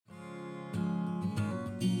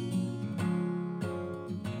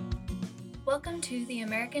Welcome to the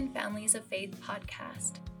American Families of Faith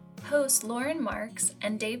podcast. Hosts Lauren Marks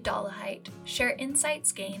and Dave Dollahite share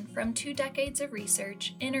insights gained from 2 decades of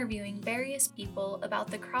research interviewing various people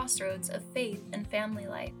about the crossroads of faith and family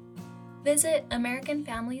life. Visit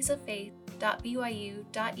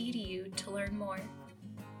americanfamiliesoffaith.byu.edu to learn more.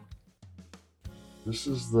 This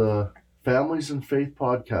is the Families in Faith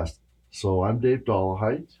podcast. So I'm Dave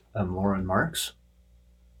Dollahite. I'm Lauren Marks.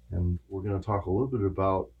 And we're going to talk a little bit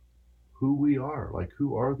about who we are. Like,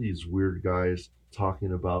 who are these weird guys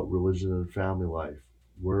talking about religion and family life?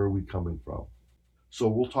 Where are we coming from? So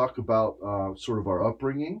we'll talk about sort of our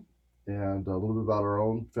upbringing and a little bit about our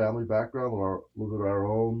own family background, or a little bit of our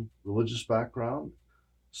own religious background.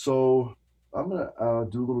 So I'm going to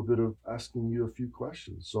do a little bit of asking you a few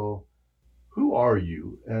questions. So who are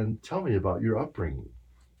you? And tell me about your upbringing.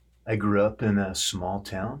 I grew up in a small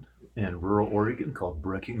town in rural Oregon called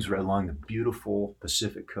Brookings, right along the beautiful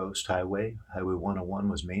Pacific Coast Highway. Highway 101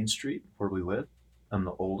 was Main Street, where we live. I'm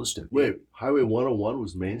the oldest of Wait, Highway 101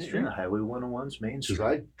 was Main Street? Yeah, Highway 101's Main Street.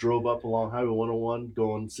 Because I drove up along Highway 101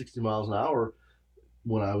 going 60 miles an hour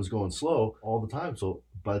when I was going slow all the time. So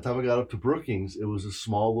by the time I got up to Brookings, it was a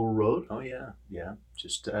small little road. Oh, yeah.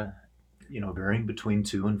 Just, varying between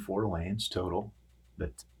 2 and 4 lanes total.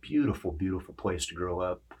 But beautiful, beautiful place to grow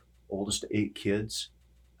up. Oldest of 8 kids.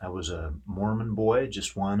 I was a Mormon boy,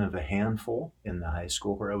 just one of a handful in the high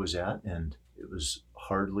school where I was at, and it was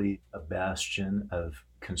hardly a bastion of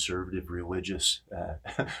conservative religious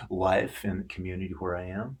life in the community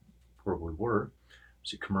where we were. It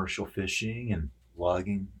was a commercial fishing and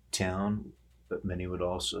logging town, but many would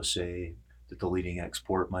also say that the leading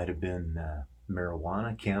export might have been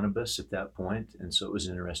marijuana, cannabis at that point, and so it was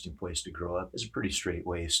an interesting place to grow up as a pretty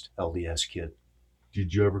straight-laced LDS kid.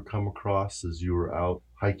 Did you ever come across, as you were out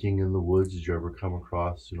hiking in the woods, did you ever come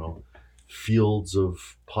across, fields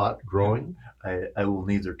of pot growing? I will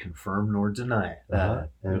neither confirm nor deny.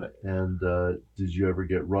 Did you ever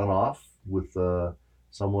get run off with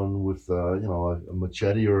someone with a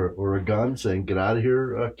machete or a gun saying, "Get out of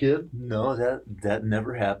here, kid"? No, that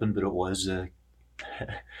never happened, but it was a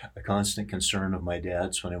constant concern of my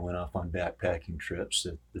dad's when I went off on backpacking trips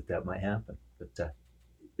that might happen. But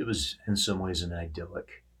it was in some ways an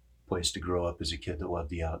idyllic place to grow up as a kid that loved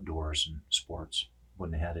the outdoors and sports.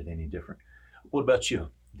 Wouldn't have had it any different. What about you,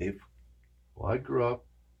 Dave? Well, I grew up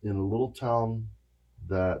in a little town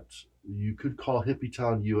that you could call Hippie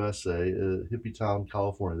Town, USA, Hippie Town,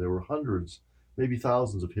 California. There were hundreds, maybe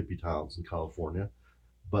thousands of hippie towns in California.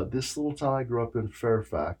 But this little town I grew up in,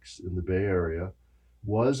 Fairfax, in the Bay Area,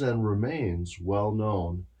 was and remains well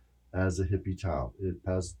known as a hippie town. It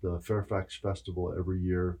has the Fairfax Festival every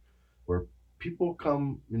year where people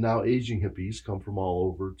come, now aging hippies, come from all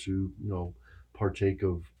over to, partake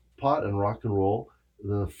of pot and rock and roll.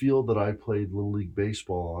 The field that I played Little League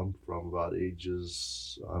Baseball on from about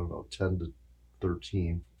ages, 10 to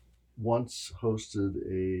 13, once hosted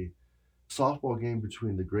a softball game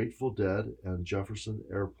between the Grateful Dead and Jefferson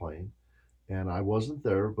Airplane. And I wasn't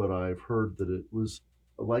there, but I've heard that it was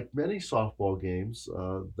like many softball games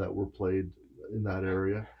that were played in that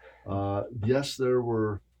area. Yes, there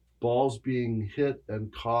were balls being hit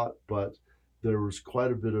and caught, but there was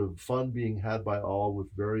quite a bit of fun being had by all,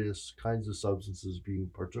 with various kinds of substances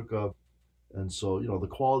being partook of. And so, the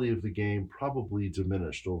quality of the game probably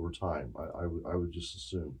diminished over time, I would just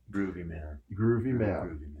assume. Groovy man.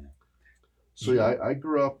 So yeah, I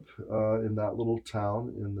grew up in that little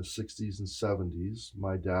town in the 60s and 70s.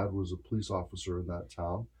 My dad was a police officer in that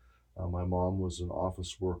town. My mom was an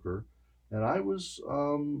office worker. And I was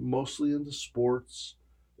mostly into sports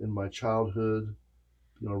in my childhood,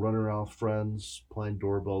 running around with friends, playing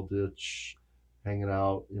doorbell ditch, hanging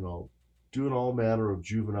out, doing all manner of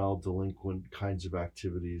juvenile delinquent kinds of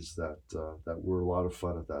activities that were a lot of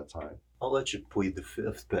fun at that time. I'll let you plead the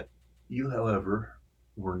fifth, but you, however,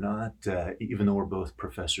 were not, even though we're both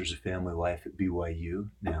professors of family life at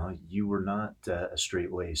BYU now, you were not a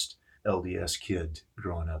straight-laced LDS kid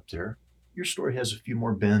growing up there. Your story has a few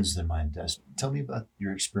more bends than mine does. Tell me about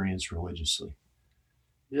your experience religiously.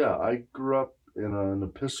 Yeah, I grew up in an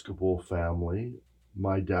Episcopal family.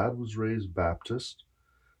 My dad was raised Baptist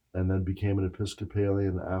and then became an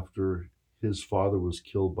Episcopalian after his father was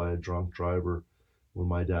killed by a drunk driver when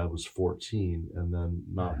my dad was 14. And then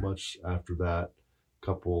not much after that,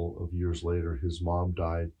 couple of years later, his mom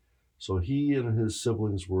died. So he and his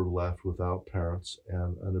siblings were left without parents,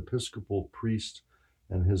 and an Episcopal priest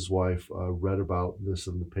and his wife read about this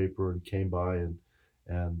in the paper and came by and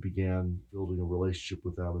began building a relationship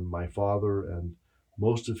with them. And my father and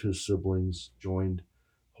most of his siblings joined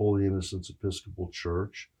Holy Innocents Episcopal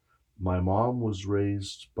Church. My mom was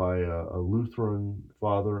raised by a Lutheran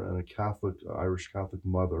father and a Catholic, Irish Catholic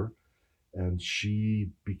mother, and she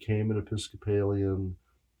became an Episcopalian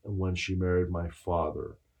when she married my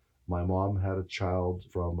father. My mom had a child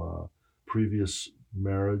from a previous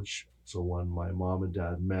marriage, so when my mom and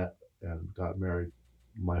dad met and got married,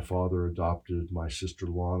 my father adopted my sister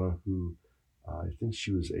Lana, who I think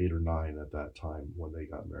she was 8 or 9 at that time when they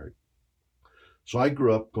got married. So I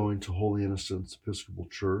grew up going to Holy Innocents Episcopal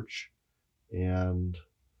Church and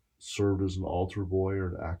served as an altar boy or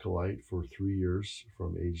an acolyte for 3 years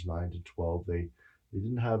from age 9 to 12. They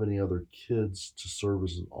didn't have any other kids to serve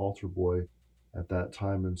as an altar boy at that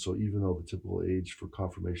time. And so even though the typical age for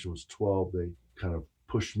confirmation was 12, they kind of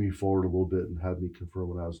pushed me forward a little bit and had me confirm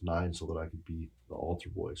when I was 9 so that I could be the altar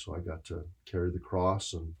boy. So I got to carry the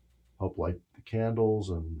cross and help light the candles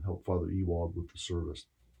and help Father Ewald with the service.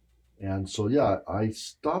 And so, yeah, I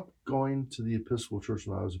stopped going to the Episcopal Church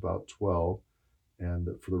when I was about 12. And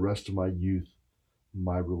for the rest of my youth,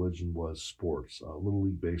 my religion was sports. Little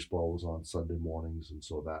League Baseball was on Sunday mornings, and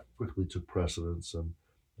so that quickly took precedence. And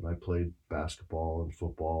I played basketball and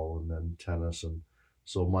football and then tennis. And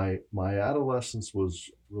so my adolescence was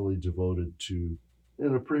really devoted to,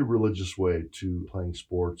 in a pretty religious way, to playing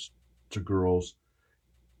sports, to girls.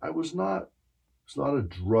 I was not a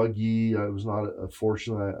druggie. I was not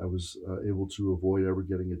fortunate. I was able to avoid ever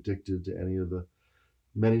getting addicted to any of the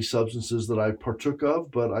many substances that I partook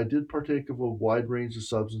of, but I did partake of a wide range of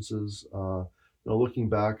substances. Looking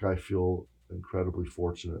back, I feel incredibly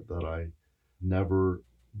fortunate that I never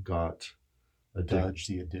got addicted. Dodged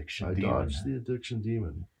the addiction I demon. dodged the addiction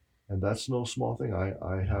demon. And that's no small thing.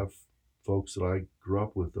 I have folks that I grew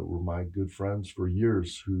up with that were my good friends for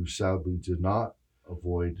years who sadly did not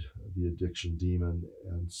avoid the addiction demon.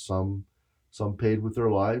 And some paid with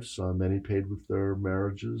their lives, many paid with their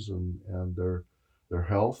marriages and their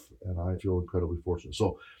health, and I feel incredibly fortunate.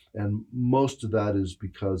 So, and most of that is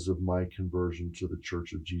because of my conversion to the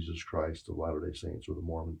Church of Jesus Christ of Latter-day Saints, or the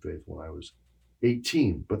Mormon faith, when I was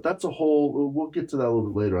 18. But that's we'll get to that a little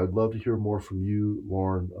bit later. I'd love to hear more from you,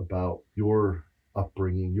 Lauren, about your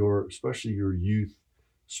upbringing, especially your youth,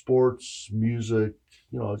 sports, music,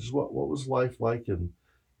 just what was life like in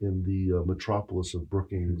the metropolis of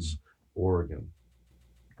Brookings, Oregon.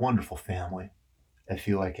 Wonderful family. I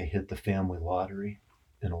feel like I hit the family lottery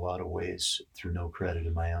in a lot of ways through no credit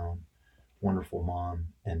of my own. Wonderful mom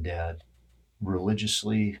and dad.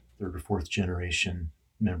 Religiously, 3rd or 4th generation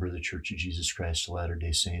member of the Church of Jesus Christ of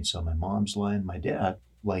Latter-day Saints on my mom's line. My dad,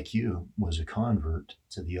 like you, was a convert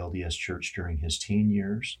to the LDS Church during his teen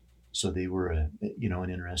years. So they were an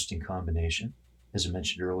interesting combination. As I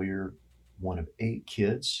mentioned earlier, one of 8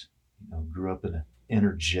 kids, grew up in an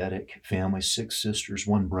energetic family, 6 sisters,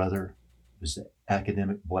 1 brother. Was the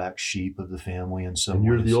academic black sheep of the family in some ways. And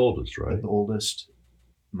you're the oldest, right? The oldest.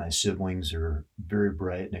 My siblings are very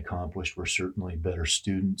bright and accomplished. We're certainly better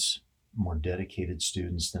students, more dedicated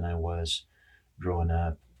students than I was growing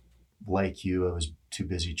up. Like you, I was too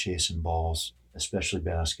busy chasing balls, especially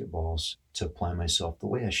basketballs, to apply myself the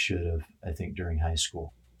way I should have, I think, during high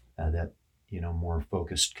school. That more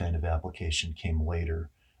focused kind of application came later,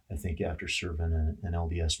 I think, after serving an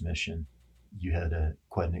LDS mission. You had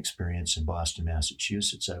quite an experience in Boston,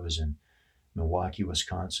 Massachusetts. I was in Milwaukee,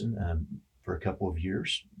 Wisconsin for a couple of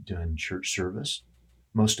years doing church service.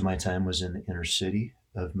 Most of my time was in the inner city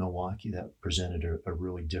of Milwaukee. That presented a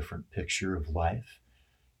really different picture of life,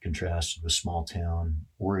 contrasted with small town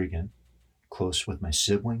Oregon. Close with my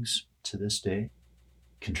siblings to this day.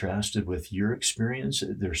 Contrasted with your experience,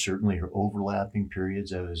 there certainly are overlapping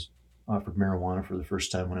periods. I was offered marijuana for the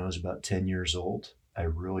first time when I was about 10 years old. I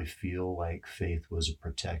really feel like faith was a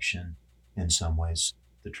protection in some ways.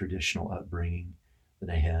 The traditional upbringing that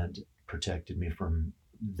I had protected me from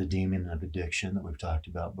the demon of addiction that we've talked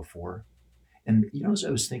about before. And, as I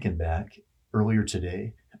was thinking back earlier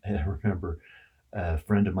today, I remember a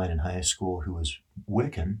friend of mine in high school who was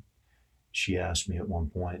Wiccan. She asked me at one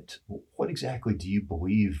point, what exactly do you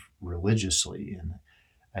believe religiously? And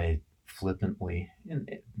I flippantly and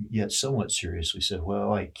yet somewhat seriously said,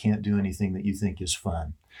 well, I can't do anything that you think is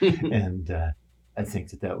fun. And I think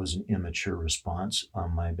that was an immature response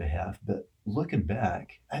on my behalf. But looking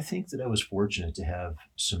back, I think that I was fortunate to have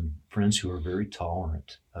some friends who were very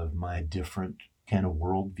tolerant of my different kind of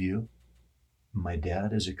worldview. My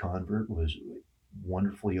dad, as a convert, was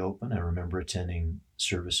wonderfully open. I remember attending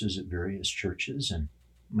services at various churches and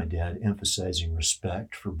my dad emphasizing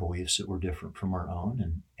respect for beliefs that were different from our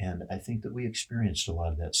own. And I think that we experienced a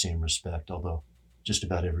lot of that same respect, although just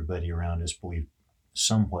about everybody around us believed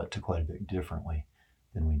somewhat to quite a bit differently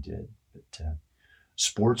than we did. But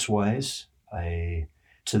sports-wise,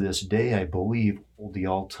 to this day, I believe, hold the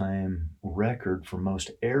all-time record for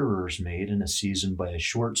most errors made in a season by a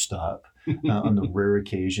shortstop. On the rare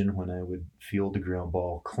occasion when I would field the ground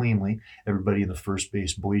ball cleanly, everybody in the first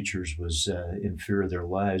base bleachers was in fear of their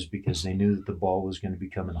lives because they knew that the ball was going to be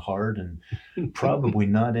coming hard and probably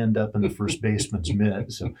not end up in the first baseman's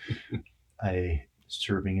mitt. So I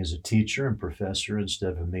serving as a teacher and professor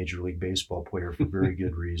instead of a Major League Baseball player for very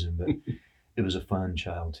good reason, but it was a fun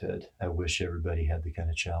childhood. I wish everybody had the kind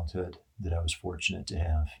of childhood that I was fortunate to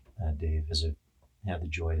have, Dave, as I had the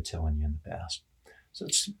joy of telling you in the past. So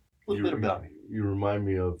it's a little bit about me. You remind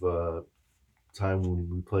me of a time when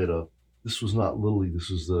we played this was not Little League, this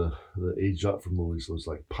was the age up from Little League, so it was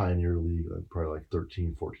like Pioneer League, probably like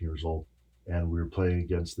 13, 14 years old. And we were playing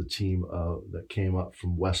against the team that came up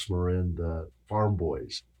from West Marin, the Farm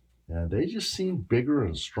Boys. And they just seemed bigger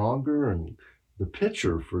and stronger. And the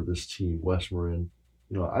pitcher for this team, West Marin,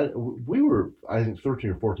 we were, I think,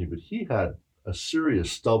 13 or 14, but he had a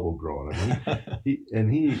serious stubble growing. I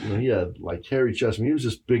mean, he had like hairy chest. I mean, he was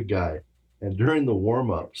this big guy. And during the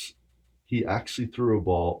warm-ups, he actually threw a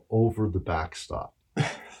ball over the backstop.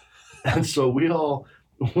 And so we all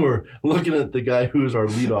were looking at the guy who was our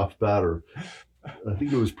leadoff batter. I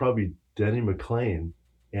think it was probably Denny McLean.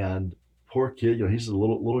 And poor kid, he's a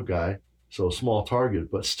little guy, so a small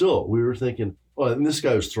target. But still, we were thinking, and this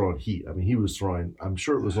guy was throwing heat. I mean, he was throwing, I'm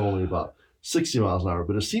sure it was only about 60 miles an hour,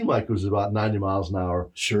 but it seemed like it was about 90 miles an hour.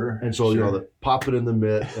 Sure. And so, pop it in the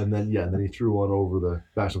mitt, and then he threw one over the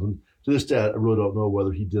backstop. And to this day, I really don't know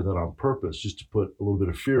whether he did that on purpose, just to put a little bit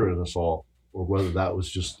of fear in us all, or whether that was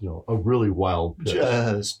just, a really wild pitch.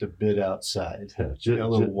 Just a bit outside. Yeah, a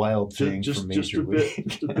little wild thing from Major League.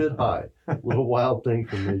 Just a bit high. A little wild thing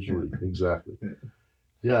from Major League, exactly.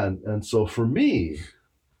 Yeah, and so for me,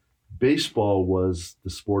 baseball was the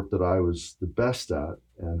sport that I was the best at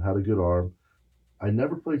and had a good arm. I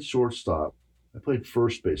never played shortstop. I played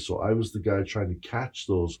first base, so I was the guy trying to catch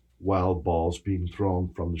those wild balls being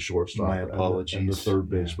thrown from the shortstop. My apologies. And the third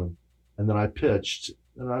baseman. And then I pitched,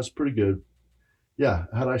 and I was pretty good. Yeah,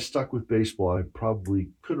 had I stuck with baseball, I probably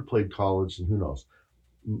could have played college, and who knows.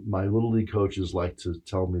 My Little League coaches like to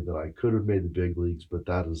tell me that I could have made the big leagues, but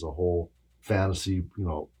that is a whole fantasy,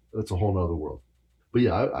 that's a whole nother world. But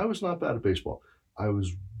yeah, I was not bad at baseball. I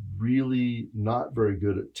was really not very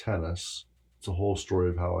good at tennis. It's a whole story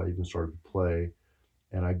of how I even started to play.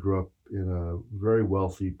 And I grew up in a very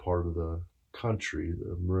wealthy part of the country.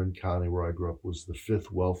 The Marin County, where I grew up, was the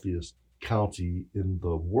 5th wealthiest county in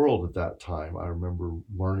the world at that time. I remember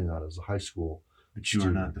learning that as a high school. But you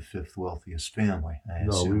were not the 5th wealthiest family.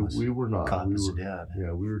 No, we were not. Dad.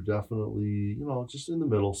 Yeah, we were definitely, just in the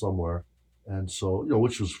middle somewhere. And so,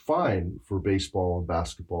 which was fine for baseball and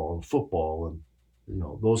basketball and football and,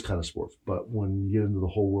 those kind of sports. But when you get into the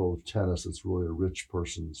whole world of tennis, it's really a rich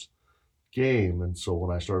person's game. And so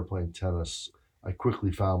when I started playing tennis, I quickly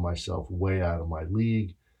found myself way out of my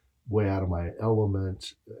league, way out of my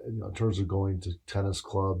element, in terms of going to tennis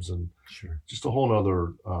clubs and just a whole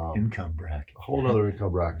nother income bracket.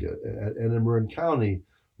 And in Marin County,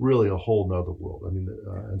 really a whole nother world. I mean,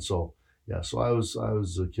 and so, so I was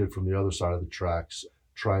a kid from the other side of the tracks,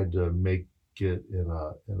 trying to make it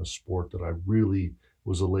in a sport that I really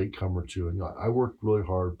was a latecomer to. And I worked really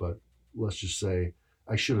hard, but let's just say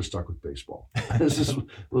I should have stuck with baseball. This is a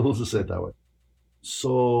little to say it that way.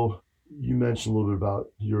 So you mentioned a little bit about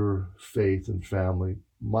your faith and family.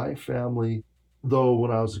 My family, though,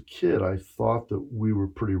 when I was a kid, I thought that we were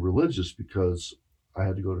pretty religious because I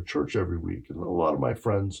had to go to church every week. And a lot of my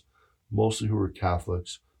friends, mostly who were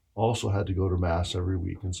Catholics, also had to go to Mass every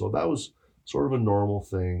week. And so that was sort of a normal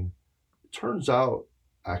thing. It turns out,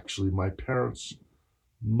 actually, my parents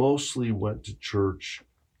mostly went to church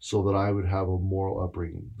so that I would have a moral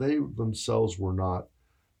upbringing. They themselves were not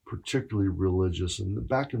particularly religious. And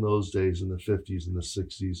back in those days, in the 50s and the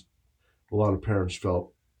 60s, a lot of parents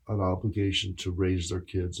felt an obligation to raise their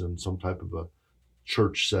kids in some type of a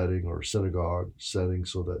church setting or synagogue setting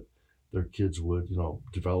so that their kids would,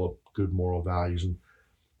 develop good moral values. And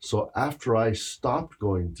so after I stopped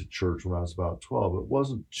going to church when I was about 12, it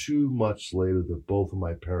wasn't too much later that both of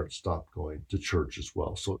my parents stopped going to church as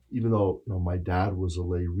well. So even though my dad was a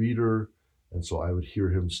lay reader, and so I would hear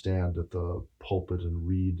him stand at the pulpit and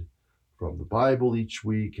read from the Bible each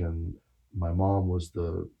week, and my mom was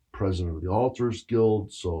the president of the Altars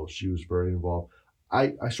Guild, so she was very involved.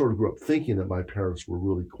 I sort of grew up thinking that my parents were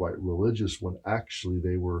really quite religious when actually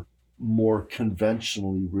they were more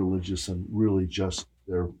conventionally religious and really just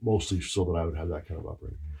they're mostly so that I would have that kind of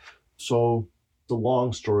upbringing. So it's a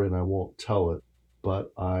long story and I won't tell it,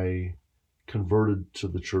 but I converted to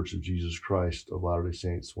the Church of Jesus Christ of Latter-day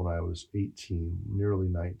Saints when I was 18, nearly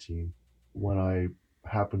 19, when I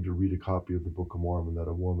happened to read a copy of the Book of Mormon that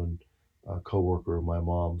a woman, a co-worker of my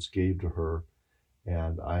mom's, gave to her.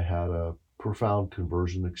 And I had a profound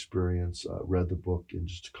conversion experience, read the book in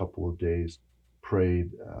just a couple of days,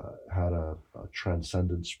 prayed, had a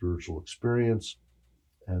transcendent spiritual experience,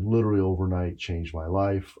 and literally overnight changed my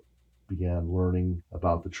life. Began learning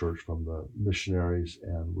about the church from the missionaries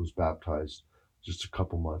and was baptized just a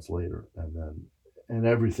couple months later. And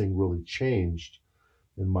everything really changed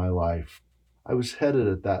in my life. I was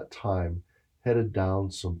headed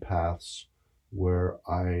down some paths where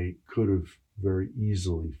I could have very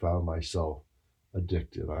easily found myself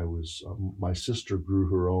addicted. My sister grew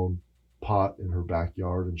her own pot in her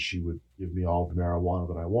backyard, and she would give me all the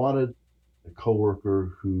marijuana that I wanted. A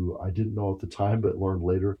coworker who I didn't know at the time, but learned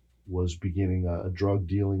later, was beginning a drug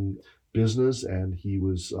dealing business, and he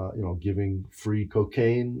was, giving free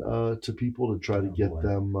cocaine to people to try to get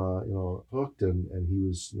them, hooked. And he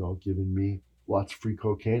was, giving me lots of free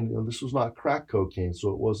cocaine. This was not crack cocaine,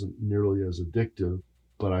 so it wasn't nearly as addictive,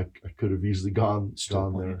 but I could have easily gone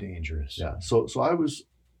there. Dangerous. Yeah. So I was,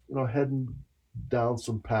 heading down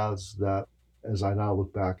some paths that, as I now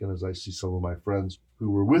look back and as I see some of my friends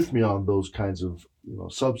who were with me on those kinds of,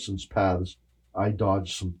 substance paths, I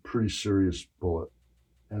dodged some pretty serious bullet.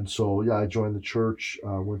 And so, I joined the church,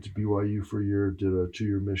 went to BYU for a year, did a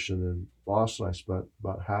 2-year mission in Boston. I spent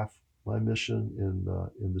about half my mission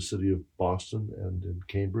in the city of Boston and in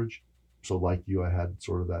Cambridge. So like you, I had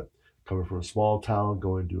sort of that coming from a small town,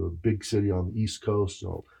 going to a big city on the East Coast,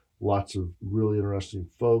 lots of really interesting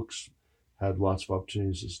folks, had lots of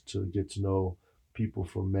opportunities to get to know people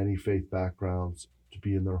from many faith backgrounds, to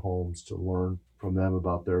be in their homes, to learn from them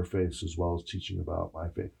about their faiths as well as teaching about my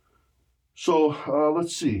faith. So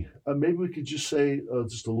let's see. Maybe we could just say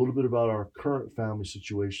just a little bit about our current family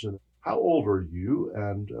situation. How old are you?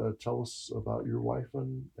 And tell us about your wife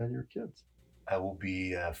and your kids. I will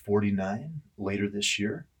be 49 later this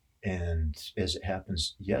year. And as it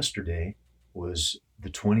happens, yesterday was the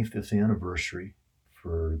 25th anniversary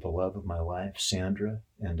for the love of my life, Sandra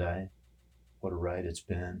and I. What a ride it's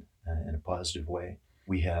been in a positive way.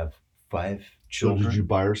 We have 5 children. So did you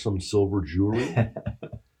buy her some silver jewelry?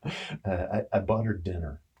 I bought her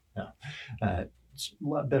dinner. No. It's a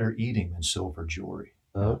lot better eating than silver jewelry.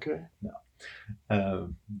 Okay.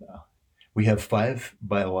 No. We have 5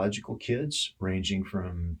 biological kids ranging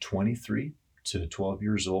from 23 to 12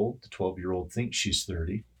 years old. The 12-year-old thinks she's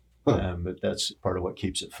 30, but that's part of what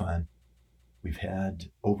keeps it fun. We've had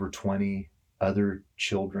over 20 other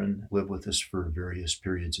children live with us for various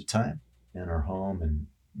periods of time in our home, and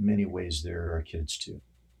many ways they're our kids too.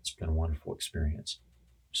 It's been a wonderful experience.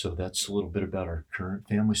 So that's a little bit about our current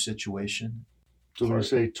family situation. So when you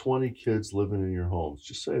say 20 kids living in your homes,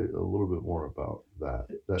 just say a little bit more about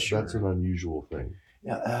that. Sure. That's an unusual thing.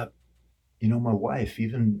 Yeah, my wife,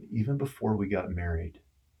 even before we got married,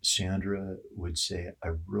 Sandra would say, I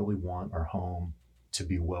really want our home to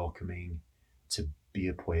be welcoming, to be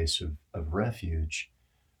a place of refuge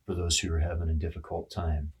for those who are having a difficult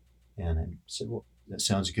time. And I said, well, that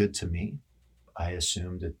sounds good to me. I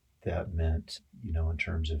assumed that meant, in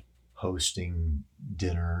terms of hosting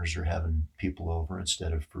dinners or having people over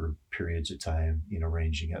instead of for periods of time,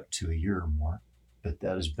 ranging up to a year or more. But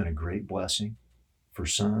that has been a great blessing. For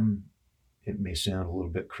some, it may sound a little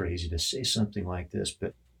bit crazy to say something like this,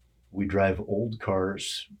 but we drive old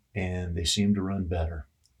cars and they seem to run better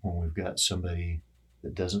when we've got somebody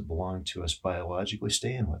that doesn't belong to us biologically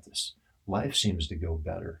staying with us. Life seems to go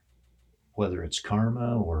better, whether it's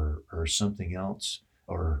karma or something else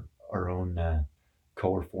or our own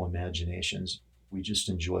colorful imaginations. We just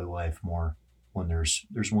enjoy life more when there's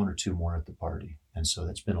 1 or 2 more at the party. And so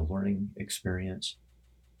that's been a learning experience.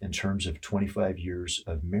 In terms of 25 years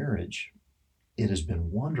of marriage, it has been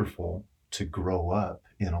wonderful to grow up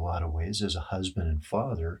in a lot of ways as a husband and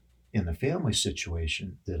father in the family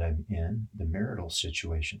situation that I'm in, the marital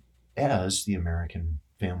situation, as the American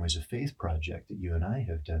Families of Faith project that you and I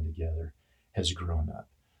have done together has grown up,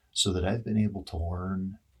 so that I've been able to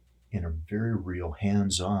learn in a very real,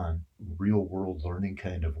 hands-on, real-world learning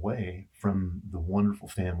kind of way from the wonderful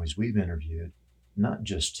families we've interviewed, not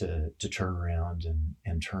just to turn around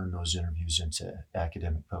and turn those interviews into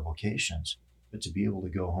academic publications, but to be able to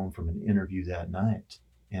go home from an interview that night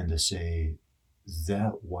and to say,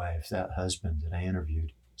 that wife, that husband that I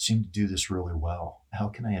interviewed seemed to do this really well. How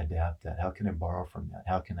can I adapt that? How can I borrow from that?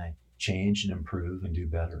 How can I change and improve and do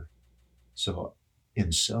better? So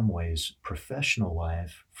in some ways, professional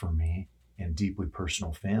life for me and deeply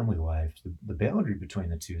personal family life, the boundary between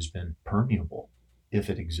the two has been permeable. if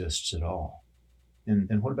it exists at all.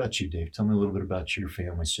 And what about you, Dave? Tell me a little bit about your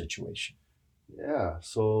family situation. Yeah,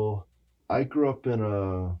 so I grew up in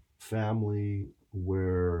a family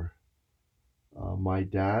where my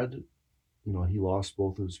dad, he lost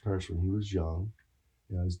both of his parents when he was young.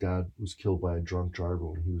 His dad was killed by a drunk driver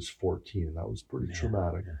when he was 14, and that was pretty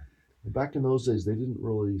traumatic. Yeah. And back in those days, they didn't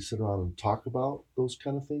really sit around and talk about those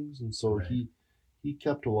kind of things, and so Right. he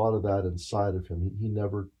kept a lot of that inside of him. He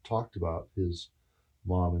never talked about his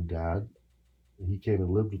mom and dad. He came and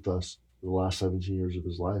lived with us the last 17 years of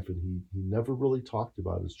his life, and he never really talked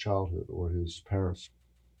about his childhood or his parents.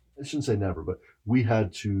 I shouldn't say never, but we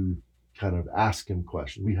had to kind of ask him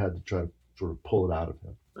questions. We had to try to sort of pull it out of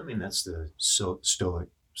him. I mean, that's the stoic,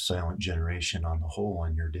 silent generation on the whole,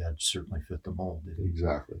 and your dad certainly fit the mold, didn't he?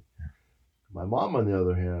 Exactly. Yeah. My mom, on the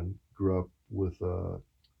other hand, grew up with a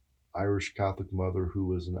Irish Catholic mother who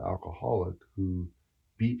was an alcoholic who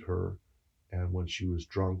beat her, and when she was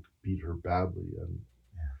drunk, beat her badly.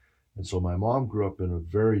 And so my mom grew up in a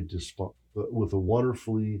very with a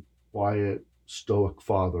wonderfully quiet, stoic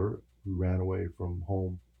father who ran away from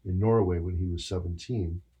home in Norway when he was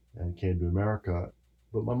 17 and came to America.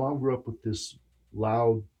 But my mom grew up with this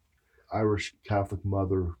loud Irish Catholic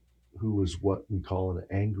mother who was what we call an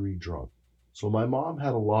angry drunk. So my mom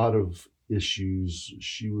had a lot of issues.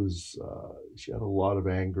 She had a lot of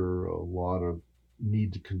anger, a lot of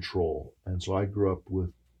need to control. And so I grew up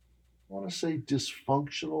with, I want to say,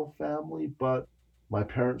 dysfunctional family, but my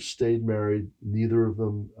parents stayed married. Neither of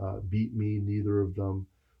them beat me. Neither of them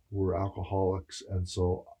were alcoholics. And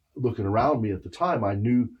so looking around me at the time, I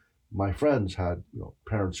knew my friends had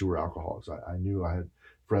parents who were alcoholics. I knew I had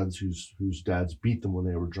friends whose dads beat them when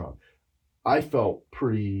they were drunk. I felt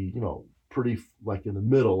pretty like in the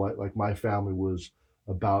middle, like my family was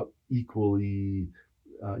about equally,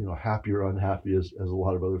 happy or unhappy as a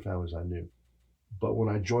lot of other families I knew. But when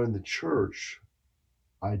I joined the church,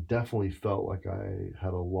 I definitely felt like I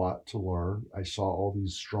had a lot to learn. I saw all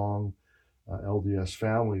these strong LDS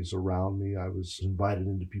families around me. I was invited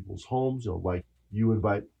into people's homes, like you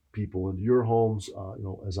invite people into your homes.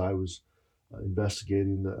 As I was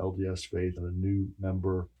investigating the LDS faith and a new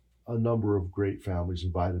member, a number of great families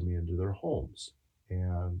invited me into their homes.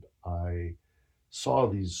 And I saw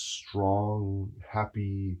these strong,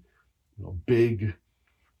 happy, big,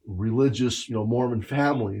 religious, Mormon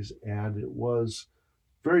families, and it was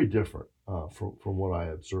very different from what I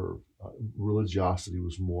observed. Religiosity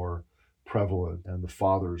was more prevalent, and the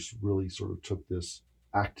fathers really sort of took this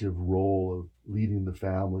active role of leading the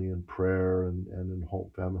family in prayer and in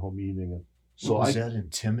family home meeting. And so was that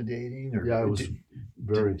intimidating? Or yeah, it was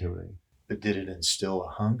very intimidating. But did it instill a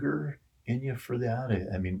hunger in you for that?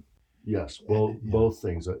 I mean, yes, both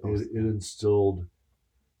things. It instilled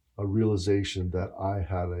a realization that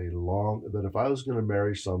that if I was going to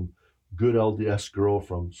marry some good LDS girl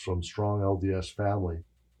from strong LDS family,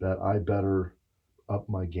 that I better up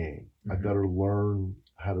my game. Mm-hmm. I better learn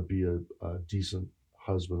how to be a decent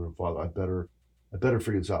husband and father. I better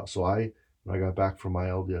figure this out. So when I got back from my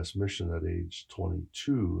LDS mission at age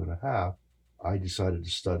 22 and a half, I decided to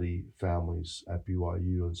study families at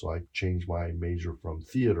BYU. And so I changed my major from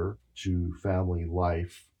theater to family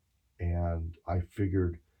life. And I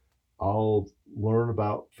figured I'll learn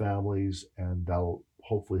about families and that'll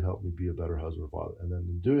hopefully help me be a better husband and father. And then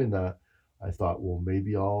in doing that, I thought, well,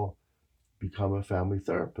 maybe I'll become a family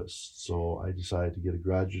therapist. So I decided to get a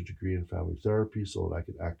graduate degree in family therapy so that I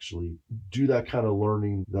could actually do that kind of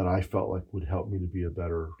learning that I felt like would help me to be a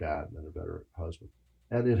better dad and a better husband.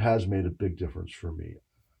 And it has made a big difference for me.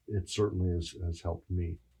 It certainly has helped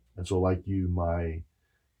me. And so like you,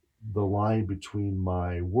 the line between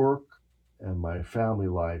my work and my family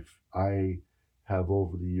life, I have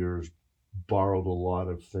over the years borrowed a lot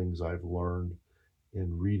of things I've learned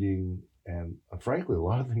in reading, and frankly, a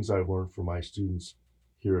lot of things I've learned from my students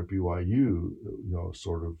here at BYU,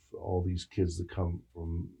 sort of all these kids that come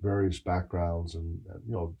from various backgrounds and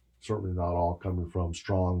certainly not all coming from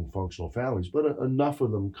strong functional families, but enough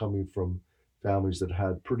of them coming from families that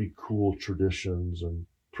had pretty cool traditions and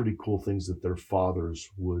pretty cool things that their fathers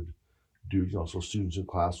would do. So students in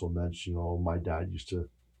class will mention, my dad used to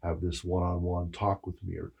have this one-on-one talk with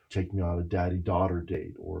me, or take me on a daddy-daughter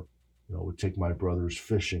date, or would take my brothers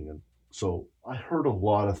fishing. And so I heard a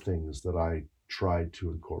lot of things that I tried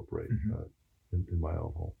to incorporate in my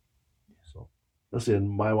own home. So let's see, and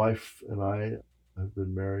my wife and I have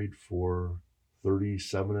been married for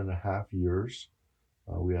 37 and a half years.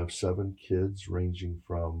 We have 7 kids ranging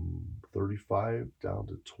from 35 down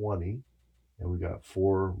to 20. And we got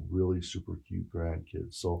 4 really super cute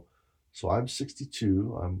grandkids. So I'm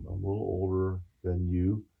 62. I'm a little older than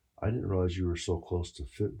you. I didn't realize you were so close to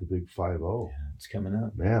fit the big 5-0. Yeah, it's coming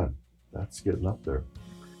up. Man, that's getting up there.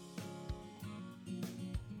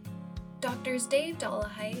 Doctors Dave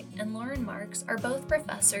Dollahite and Lauren Marks are both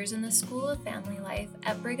professors in the School of Family Life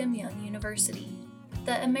at Brigham Young University.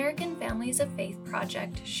 The American Families of Faith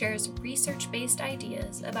Project shares research-based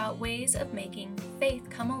ideas about ways of making faith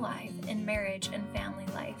come alive in marriage and family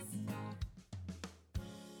life.